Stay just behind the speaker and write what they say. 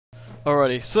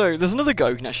Alrighty, so there's another guy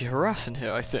we can actually harass in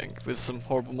here, I think, with some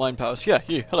horrible mind powers. Yeah,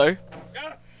 you. Hello.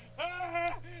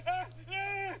 Help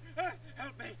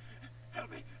me!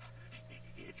 Help me!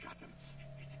 It's got them.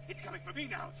 It's coming for me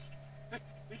now.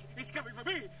 It's coming for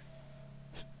me.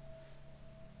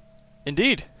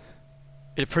 Indeed.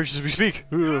 It approaches as we speak.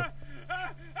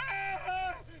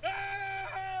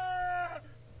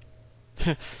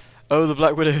 Oh, the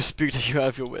Black Widow has spooked you out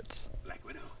of your wits. Black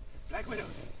Widow. Black Widow.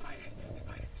 Spiders and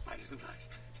flies.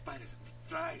 Spiders and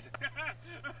flies.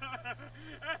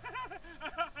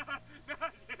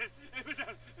 It was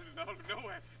out of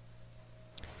nowhere.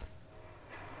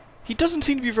 He doesn't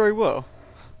seem to be very well.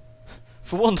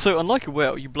 For one, so unlike a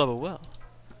whale, you blubber well.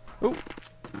 Oh.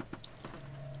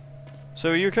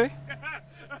 So are you okay?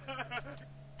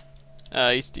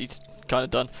 He's kind of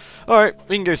done. Alright,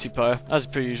 we can go see Pyre, as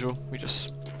per usual. We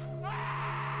just...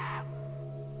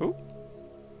 Oh.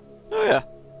 Oh yeah.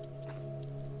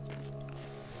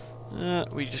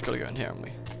 We just gotta go in here, haven't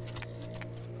we?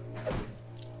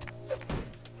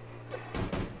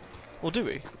 Or do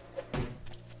we?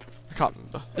 I can't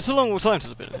remember. It's a long time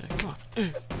since I've been in here. Come on.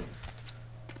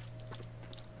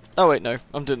 Oh wait, no.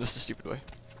 I'm doing this the stupid way.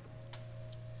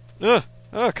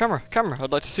 Oh, camera.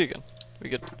 I'd like to see again. We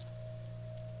good?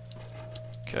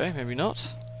 Okay, maybe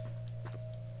not.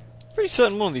 Pretty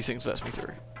certain one of these things lets me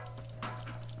through.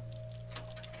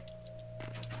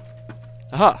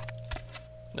 Aha!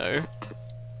 No.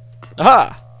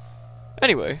 Aha!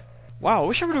 Anyway. Wow, I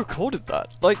wish I would have recorded that.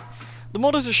 Like, the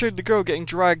monitor showed the girl getting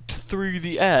dragged through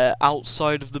the air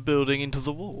outside of the building into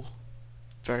the wall.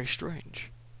 Very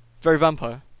strange. Very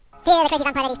vampire. Fear the crazy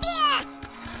vampire lady. Fear!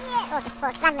 Fear! Or just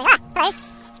walk randomly. Ah, hello. Oh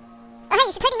hey,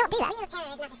 you should totally not do that. Real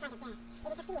terror is not the sight of death. It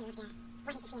is the fear of death.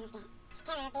 What is the fear of death?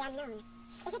 Terror of the unknown. Is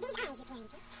it these eyes you peer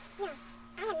into? No, I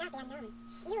am not the unknown.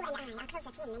 You and I are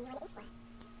closer kin than you and it were.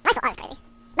 I thought I was crazy.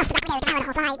 Must have not devour the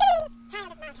whole fly. Child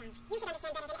of Markov, you should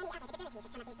understand better than any other the debilities of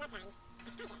some of these bloodlines. A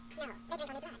spider? No, they drink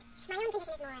only blood. My own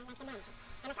condition is more like the mantis.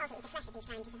 I must also eat the flesh of these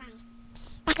trying to survive.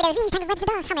 Back with those V's, tangled webs of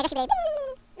the dog. How may I rush you, baby?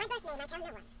 My birth name I tell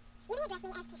no one. You may address me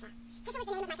as Kisha. Kisha was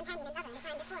the name of my companion and lover in the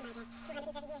time before my death,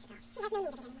 230 years ago. She has no need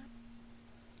of it anymore.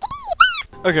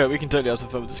 Okay, we can totally have some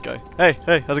fun with this guy. Hey,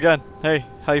 how's it going? Hey,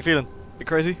 how you feeling? Bit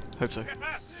crazy? Hope so.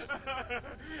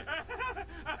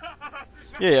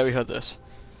 Yeah, we heard this.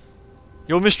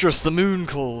 Your mistress, the moon,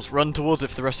 calls. Run towards it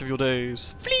for the rest of your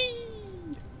days. Flee!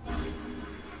 Yes,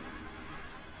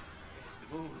 the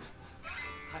moon.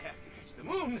 I have to catch the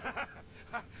moon.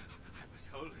 I must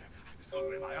hold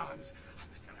her in my arms. I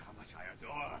must tell her how much I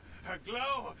adore her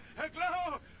glow.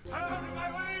 Out of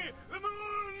my way, the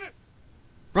moon.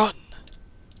 Run!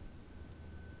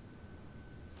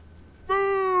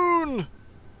 Moon!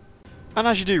 And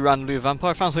as you do randomly with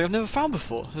Vampire, I found something I've never found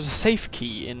before. There's a safe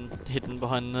key hidden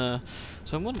behind there.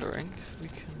 So I'm wondering if we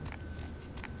can...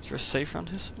 Is there a safe around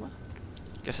here somewhere?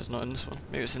 Guess it's not in this one.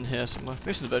 Maybe it's in here somewhere. Maybe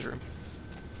it's in the bedroom.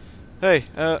 Hey,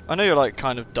 I know you're like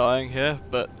kind of dying here,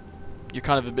 but you're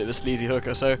kind of a bit of a sleazy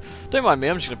hooker, so don't mind me,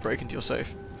 I'm just going to break into your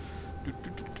safe.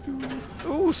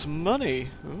 Ooh, some money.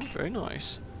 Ooh, very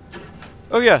nice.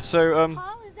 Oh yeah, so,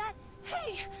 Paul, is that...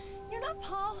 Hey, you're not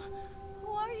Paul.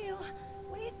 Who are you?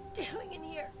 What are you doing in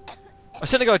here? I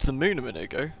sent a guy to the moon a minute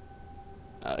ago.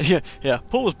 Yeah,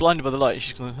 Paul was blinded by the light,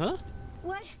 she's going, huh?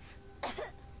 What?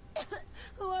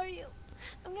 Who are you?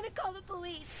 I'm gonna call the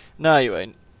police. No, you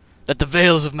ain't. Let the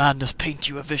veils of madness paint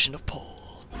you a vision of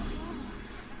Paul.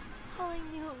 Oh, I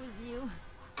knew it was you.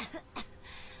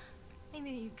 I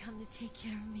knew you'd come to take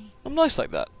care of me. I'm nice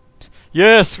like that.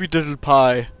 Yes, sweet little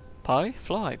pie. Pie?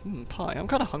 Fly. Pie. I'm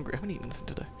kind of hungry. I haven't eaten anything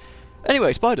today.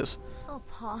 Anyway, spiders. Oh,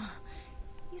 Paul,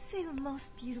 you say the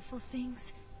most beautiful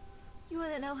things. You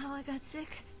want to know how I got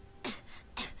sick?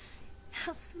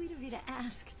 How sweet of you to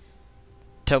ask.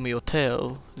 Tell me your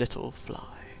tale, little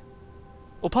fly.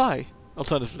 Or pie,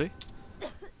 alternatively.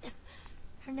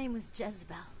 Her name was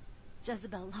Jezebel.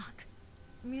 Jezebel Locke.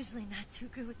 I'm usually not too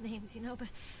good with names, you know, but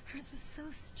hers was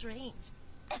so strange.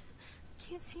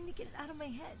 Can't seem to get it out of my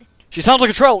head. She sounds like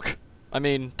a trelk! I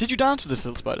mean, did you dance with this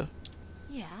little spider?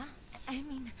 Yeah, I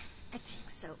mean, I think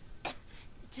so. To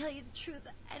tell you the truth,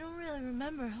 I don't really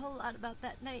remember a whole lot about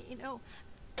that night, you know.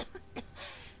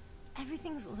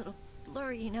 Everything's a little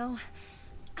blurry, you know.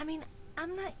 I mean,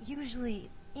 I'm not usually,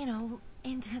 you know,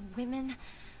 into women,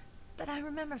 but I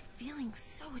remember feeling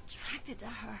so attracted to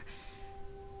her.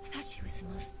 I thought she was the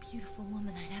most beautiful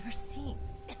woman I'd ever seen.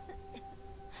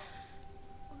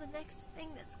 Well, the next thing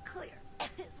that's clear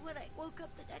is when I woke up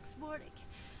the next morning.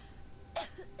 I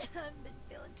haven't been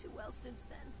feeling too well since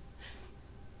then.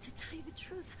 To tell you the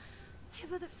truth, I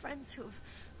have other friends who've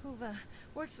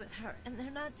worked with her, and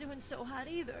they're not doing so hot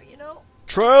either, you know?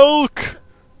 Trelk!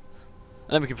 And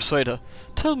then we can persuade her.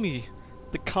 Tell me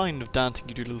the kind of dancing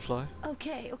you do, little fly.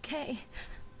 Okay, okay.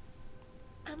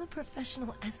 I'm a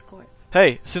professional escort.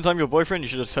 Hey, since I'm your boyfriend, you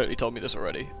should have totally told me this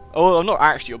already. Oh, well, I'm not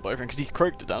actually your boyfriend because he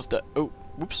croaked it downstairs. Oh,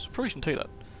 whoops. Probably shouldn't tell you that.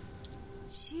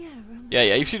 She had a room.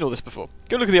 Yeah, you've seen all this before.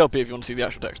 Go look at the LP if you want to see the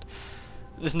actual text.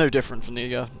 It's no different from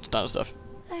the standard stuff.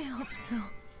 I hope so.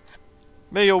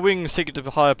 May your wings take you to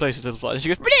higher places, little fly. And she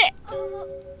goes, bleh!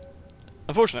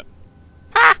 Unfortunate.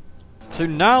 So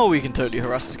now we can totally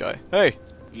harass this guy. Hey.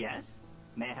 Yes?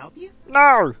 May I help you?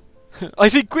 No! I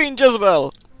see Queen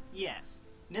Jezebel! Yes.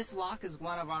 Miss Locke is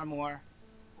one of our more,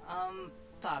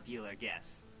 popular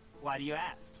guests. Why do you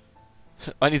ask?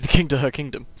 I need the king to her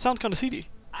kingdom. Sounds kind of seedy.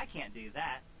 I can't do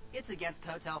that. It's against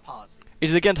hotel policy. It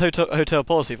is against hotel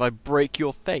policy if I break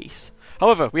your face.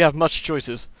 However, we have much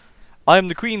choices. I am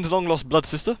the Queen's long-lost blood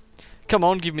sister. Come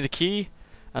on, give me the key,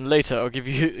 and later I'll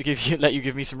let you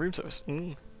give me some room service.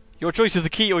 Your choice is the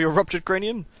key or your ruptured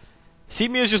cranium. See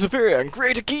me as your superior and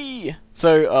create a key.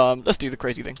 So, let's do the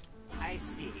crazy thing. I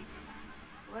see.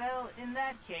 Well, in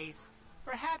that case,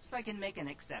 perhaps I can make an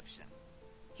exception.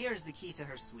 Here's the key to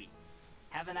her suite.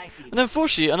 Have a nice evening. And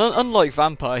unfortunately, and unlike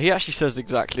Vampire, he actually says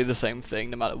exactly the same thing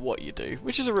no matter what you do,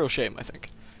 which is a real shame, I think.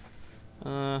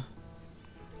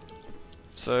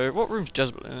 So, what room's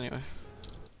Jezebel in anyway?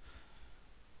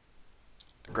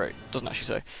 Great, doesn't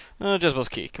actually say. Jezebel's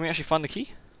key. Can we actually find the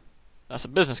key? That's a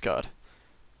business card.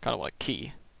 Kind of like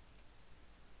key.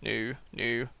 New.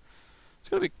 It's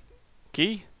gotta be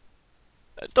key?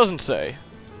 It doesn't say.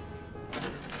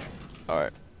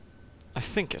 Alright. I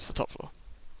think it's the top floor.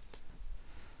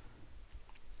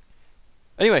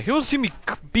 Anyway, who wants to see me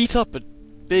beat up a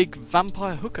big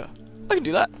vampire hooker? I can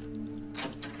do that.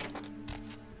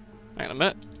 Hang on a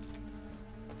minute.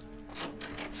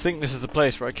 I think this is the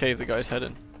place where I cave the guy's head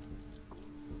in.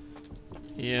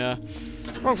 Yeah.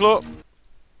 Wrong floor.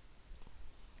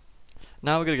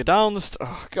 Now we're gonna go down the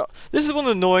oh god. This is one of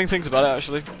the annoying things about it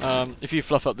actually. If you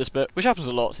fluff up this bit, which happens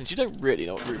a lot since you don't really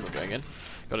know what room we're going in.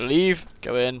 Gotta leave,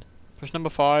 go in, push number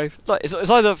 5. It's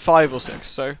either 5 or 6,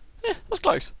 so yeah, that's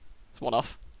close. It's one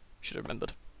off. Should have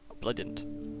remembered. But I didn't.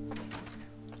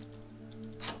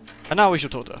 And now we shall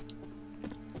talk to her.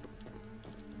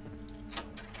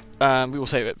 And we will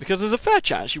save it, because there's a fair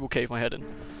chance she will cave my head in.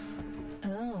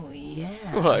 Oh, yeah.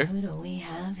 Oh, hello. Who do we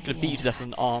have here? Gonna beat you to death with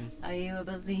an arm. Are you a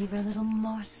believer, little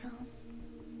morsel?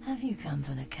 Have you come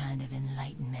for the kind of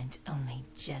enlightenment only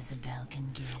Jezebel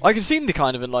can give? I can see the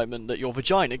kind of enlightenment that your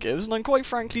vagina gives, and I quite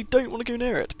frankly don't want to go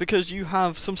near it, because you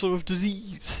have some sort of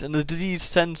disease, and the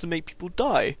disease tends to make people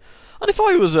die. And if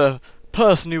I was a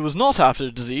person who was not after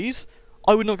the disease,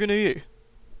 I would not go near you.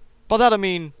 By that I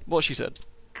mean what she said.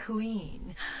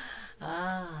 Queen.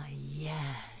 Ah,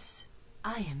 yes.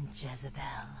 I am Jezebel.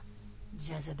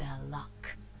 Jezebel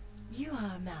Locke. You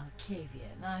are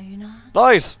Malkavian, are you not?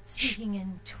 Lies! Speaking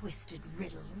in twisted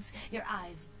riddles, your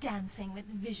eyes dancing with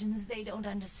visions they don't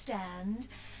understand.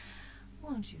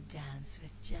 Won't you dance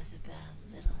with Jezebel,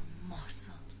 little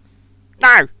morsel?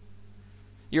 No!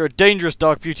 You're a dangerous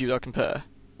dark beauty without compare.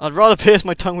 I'd rather pierce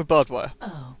my tongue with barbed wire.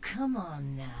 Oh, come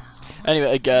on now.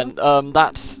 Anyway, again,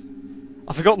 that's...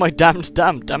 I forgot my damn it.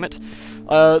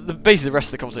 Basically the rest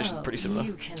of the conversation is pretty similar.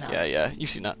 You cannot. Yeah, you've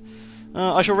seen that.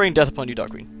 I shall rain death upon you,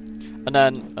 Dark Queen. And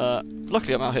then,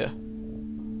 luckily I'm out here.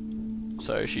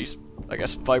 So she's, I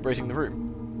guess, vibrating the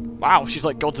room. Wow, she's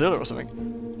like Godzilla or something.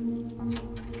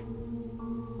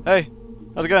 Hey,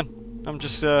 how's it going? I'm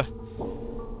just gonna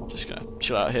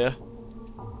chill out here.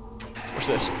 What's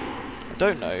this? I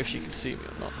don't know if she can see me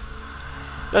or not.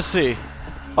 Let's see.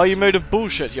 Are you made of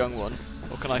bullshit, young one?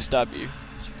 Or can I stab you?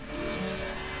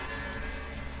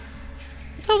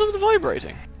 What the hell's up with the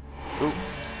vibrating? Ooh.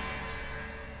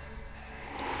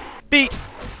 Beat!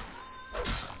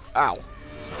 Ow.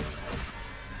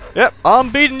 Yep,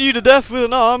 I'm beating you to death with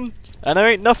an arm, and there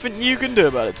ain't nothing you can do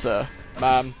about it, sir.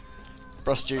 Ma'am.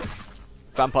 Prostitute.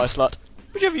 Vampire slut.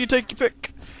 Whichever you take your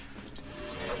pick.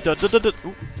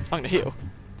 Ooh, I'm gonna heal.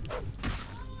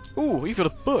 Ooh, you've got a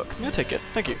book. May I take it?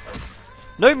 Thank you.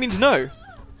 No means no.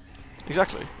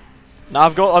 Exactly. Now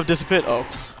I've disappeared. Oh,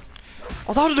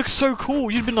 that would look so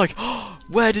cool. You'd been like, oh,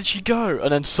 where did she go?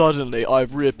 And then suddenly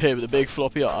I've reappeared with a big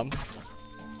floppy arm.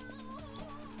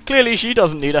 Clearly she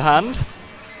doesn't need a hand.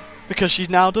 Because she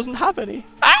now doesn't have any.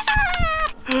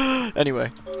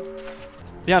 Anyway.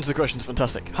 The answer to the question is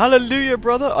fantastic. Hallelujah,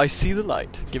 brother. I see the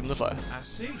light. Give him the fire. I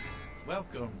see.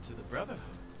 Welcome to the Brotherhood.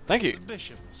 Thank you. The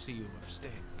bishop will see you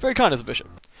upstairs. Very kind of the bishop.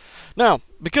 Now,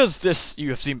 because this you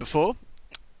have seen before,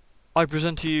 I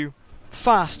present to you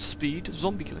fast speed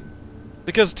zombie killing.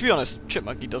 Because, to be honest,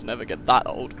 Chipmunky doesn't ever get that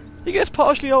old. He gets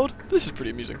partially old, but this is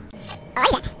pretty amusing.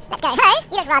 Alright then, let's go. Hello,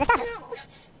 you look rather startled.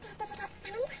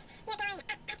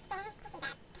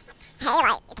 Hey,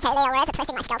 right, totally alright for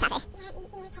twisting my skull taffy.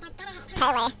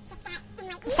 Totally.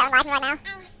 I'm so enlightened right now.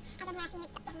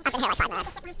 I've been here like 5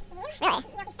 minutes. Really?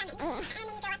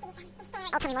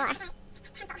 Oh, tell me more.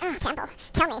 Oh, Temple.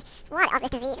 Tell me, what of this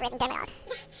disease-ridden demigod?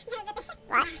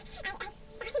 What?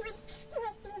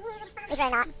 He's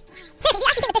really not. Seriously, if you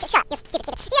actually think the bishop's shut, you're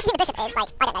stupid. If you actually think the bishop is, like,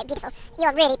 I don't know, beautiful, you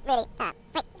are really, wait, can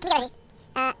we go here?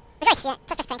 Rejoice, yeah,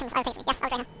 such pain comes, I will take for me. Yes, I'll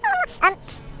join her. Oh, wait,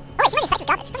 she's only infected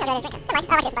with garbage. Probably not really a drinker. Never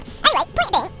mind, I'll reduce the blood. Anyway,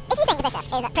 point being, if you think the bishop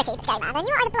is a pretty but scary man, then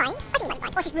you are either blind, I think you might be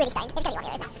blind, or she's really stoned. It's gonna be one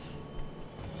here, isn't it?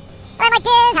 Hello, my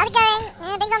dears, how's it going?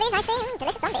 Big zombies, I see.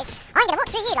 Delicious zombies. I'm gonna walk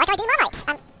through you like I do my lights.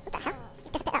 What the hell?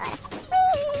 Just disappear that way.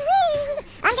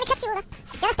 I'm gonna cut you all.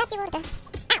 Gonna step you all there.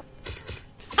 Ow.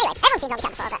 Anyway, everyone's seen zombie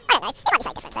camp before, but I don't know, it might be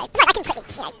slightly different, so it's like I can quickly,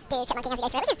 do chipmunking as we go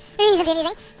through it, which is reasonably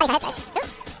amusing. At least I hope so. Ooh,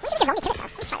 when did we make a zombie kill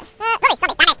itself? Let's try this.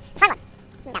 Zombie, damn it. Let's find one.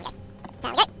 There we go.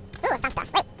 There we go. Ooh, I found stuff.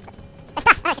 Wait. The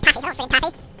stuff. Oh, it's just taffy. I don't want friggin' taffy.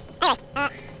 Anyway,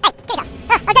 hey, kill yourself.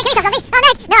 Oh, don't kill yourself, zombie. Oh, no.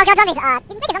 No, God, zombies.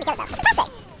 You can make a zombie kill itself. That's fantastic.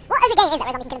 What other game is there where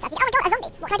a zombie can kill himself? Oh my God, a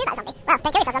zombie. What can I do about a zombie? Well,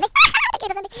 don't kill yourself, zombie. Don't kill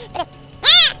yourself, zombie. Brilliant.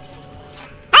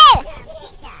 Oh!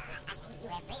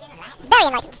 Very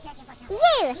enlightened.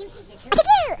 You! I said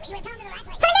you! Hallelujah!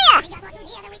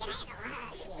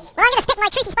 Well, I'm gonna stick my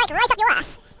treaty spike right up your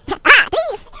ass. Ah,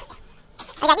 please!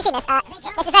 Again, you've seen this.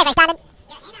 This is very, very standard.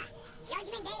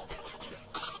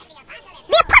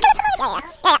 The apocalypse of Moses!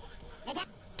 Yeah.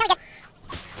 Come again.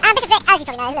 Bishop Vic, as you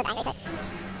probably know, is a little bit angry, so...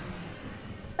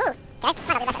 Ooh, okay,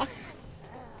 might not be the best idea.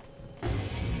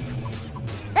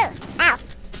 Ooh, ow.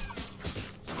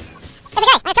 It's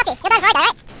okay, I'm gonna chop you. You're done for right there,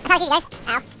 right? That's how it's usually goes.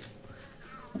 Ow.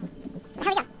 Where the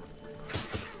hell are you going?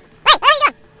 Wait, where are you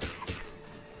going?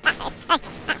 Ah, there it is. Hey,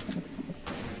 ow.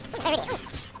 Ooh, very rude.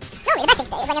 Ooh. Normally, the best thing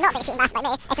to do is when you're not being a cheating bastard like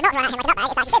me, is to not run at him like a nutbag,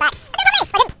 it's to actually stay back. And then run me!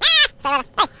 I didn't! Ah! So,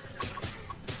 hey.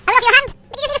 I'm off your hand!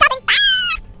 Did you just need a stabbing? Ah!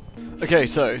 Okay,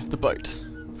 so, the boat.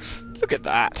 Look at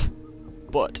that.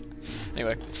 But,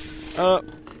 anyway.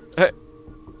 Hey.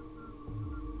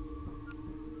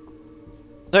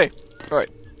 Hey, right.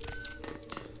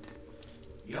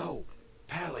 Yo,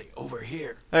 Pally, over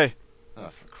here. Hey. Oh,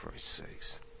 for Christ's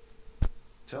sakes.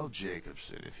 Tell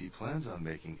Jacobson if he plans on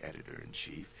making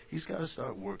editor-in-chief, he's got to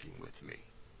start working with me.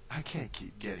 I can't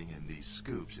keep getting him these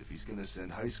scoops if he's going to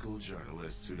send high school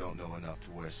journalists who don't know enough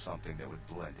to wear something that would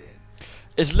blend in.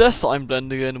 It's less that I'm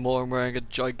blending in and more I'm wearing a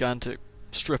gigantic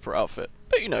stripper outfit.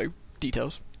 But, you know,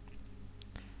 details.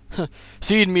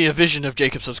 Seed me a vision of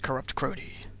Jacobson's corrupt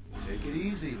crony. Take it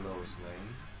easy, Lois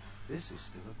Lane. This is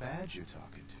still a badge you're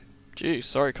talking to. Jeez,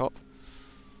 sorry, cop.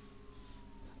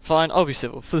 Fine, I'll be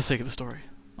civil, for the sake of the story.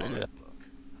 Look,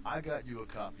 I got you a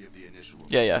copy of the initial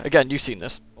report. Yeah, again, you've seen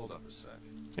this. Hold up a sec.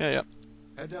 Yeah.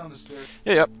 Head down the stairs.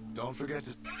 Yeah. Don't forget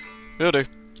to... Will do.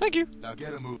 Thank you. Now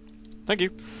get a move. Thank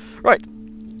you. Right.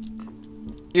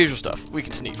 Usual stuff. We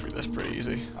can sneak through this pretty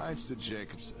easy. Hides to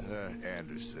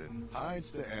Anderson.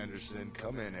 Hides to Anderson.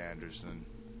 Come in, Anderson.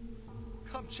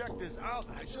 Come check this out.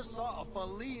 I just saw a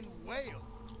baleen whale.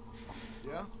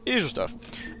 Yeah? Usual stuff.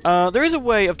 There is a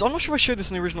way of... I'm not sure if I showed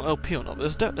this in the original LP or not,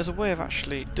 but there's a way of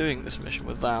actually doing this mission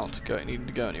without needing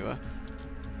to go anywhere.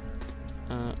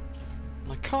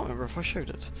 I can't remember if I showed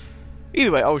it.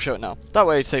 Either way, I will show it now. That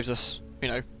way it saves us, you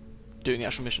know, doing the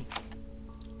actual mission.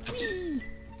 Whee!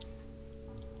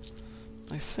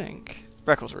 I think...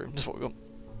 Records room, this is what we want.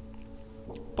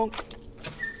 Bonk.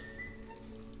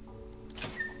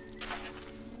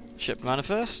 Ship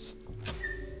manifest.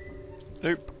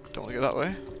 Nope, don't want to go that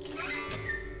way.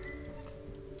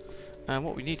 And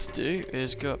what we need to do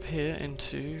is go up here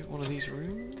into one of these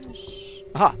rooms.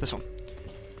 Aha, this one.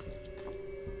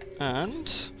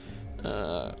 And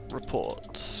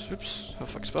reports. Oops, how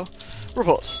the fuck spell?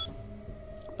 Reports.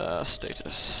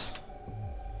 Status.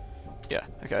 Yeah,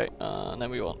 okay. And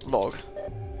then we want log.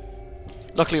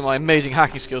 Luckily, my amazing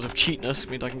hacking skills of cheatness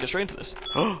means I can get straight into this.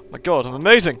 Oh my god, I'm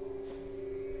amazing!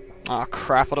 Ah,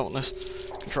 crap, I don't want this.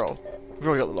 Control. We've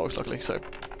already got the logs, luckily, so...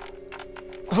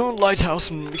 Oh, lighthouse,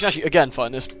 and we can actually, again,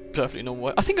 find this perfectly normal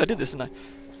way. I think I did this, didn't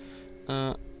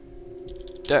I?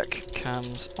 Deck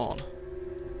cams on.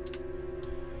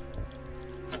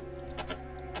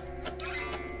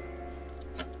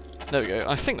 There we go.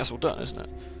 I think that's all done, isn't it?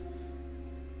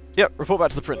 Yep, report back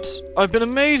to the prince. I've been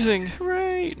amazing!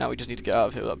 Hooray! Now we just need to get out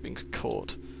of here without being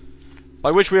caught.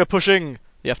 By which we are pushing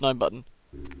the F9 button.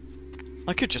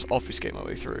 I could just obfuscate my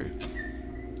way through.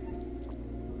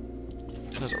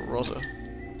 There's a Rosa.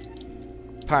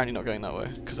 Apparently not going that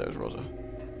way, because there was Rosa.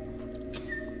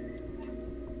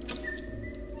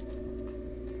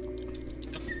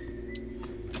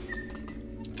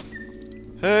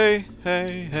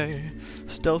 hey, hey,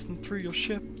 stealthing through your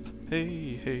ship,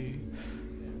 hey, hey.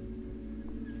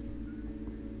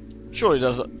 Surely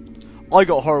does it. I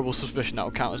got a horrible suspicion that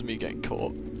will count as me getting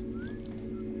caught.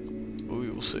 But we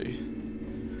will see.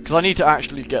 Because I need to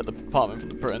actually get the apartment from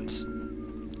the prince.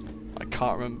 I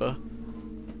can't remember.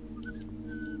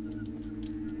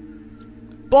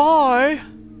 Bye!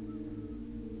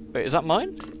 Wait, is that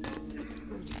mine?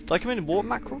 Did I come in and water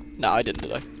mackerel? No, I didn't,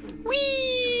 did I?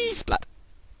 Whee! Splat.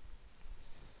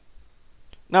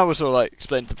 Now we're sort of like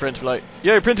explaining to the prince, we're like,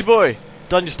 yo, Princey boy,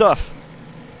 done your stuff.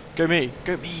 Go me,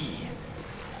 go me.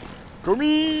 Go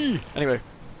me! Anyway.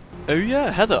 Oh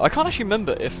yeah, Heather. I can't actually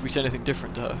remember if we said anything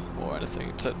different to her or anything,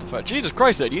 except the fact, Jesus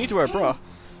Christ, Ed, you need to wear a bra.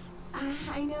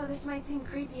 I know this might seem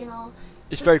creepy and all.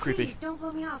 It's very Please, creepy. don't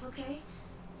blow me off, okay?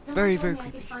 Someone Very, told very me I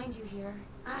creepy. could find you here.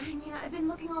 I mean, I've been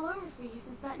looking all over for you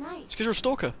since that night. It's because you're a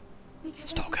stalker. Because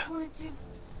Stalker. I just wanted to...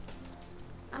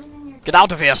 I'm in your Get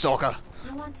out of here, stalker!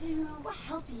 I want to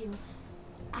help you.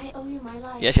 I owe you my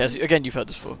life. Yes, yes, again, you've heard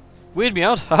this before. Weird me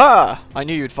out? Haha! I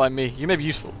knew you'd find me. You may be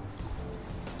useful.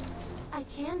 I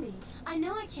can be. I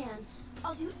know I can.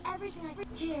 I'll do everything I can.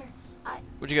 Here.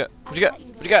 What'd you get? What'd you get?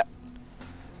 What'd you get?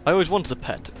 I always wanted a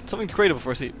pet. Something to create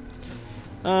before I sleep.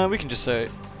 We can just say,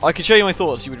 I can show you my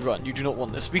thoughts, you would run. You do not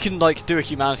want this. We can, like, do a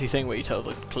humanity thing where you tell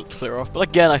them to clear off. But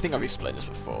again, I think I've explained this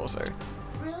before, so...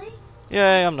 Really?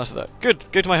 Yeah, I'm nice at that. Good.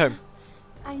 Go to my home.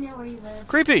 I know where you live.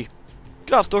 Creepy!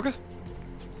 Get out, stalker.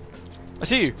 I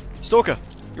see you. Stalker.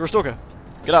 You're a stalker.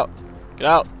 Get out. Get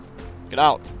out. Get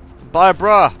out. Buy a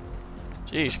bra.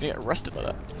 Jeez, you're gonna get arrested by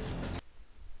that.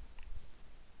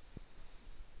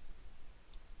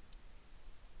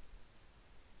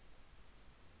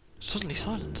 Suddenly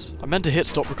silence. I meant to hit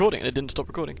stop recording and it didn't stop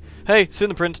recording. Hey, Sin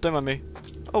the Prince, don't mind me.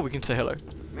 Oh, we can say hello.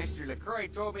 Mr. LaCroix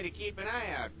told me to keep an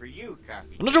eye out for you,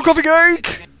 Coffee. I'm not your coffee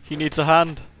cake! He needs a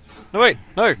hand. No, wait.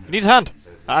 No, he needs a hand.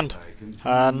 Hand.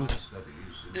 Hand.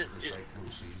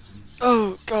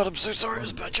 Oh, God, I'm so sorry. It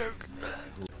was a bad joke.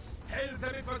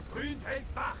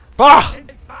 Bach!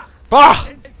 Bach!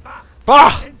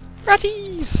 Bach!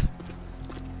 Ratties!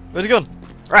 Where's he gone?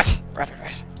 Rat! Rat, rat,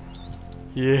 rat.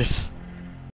 Yes.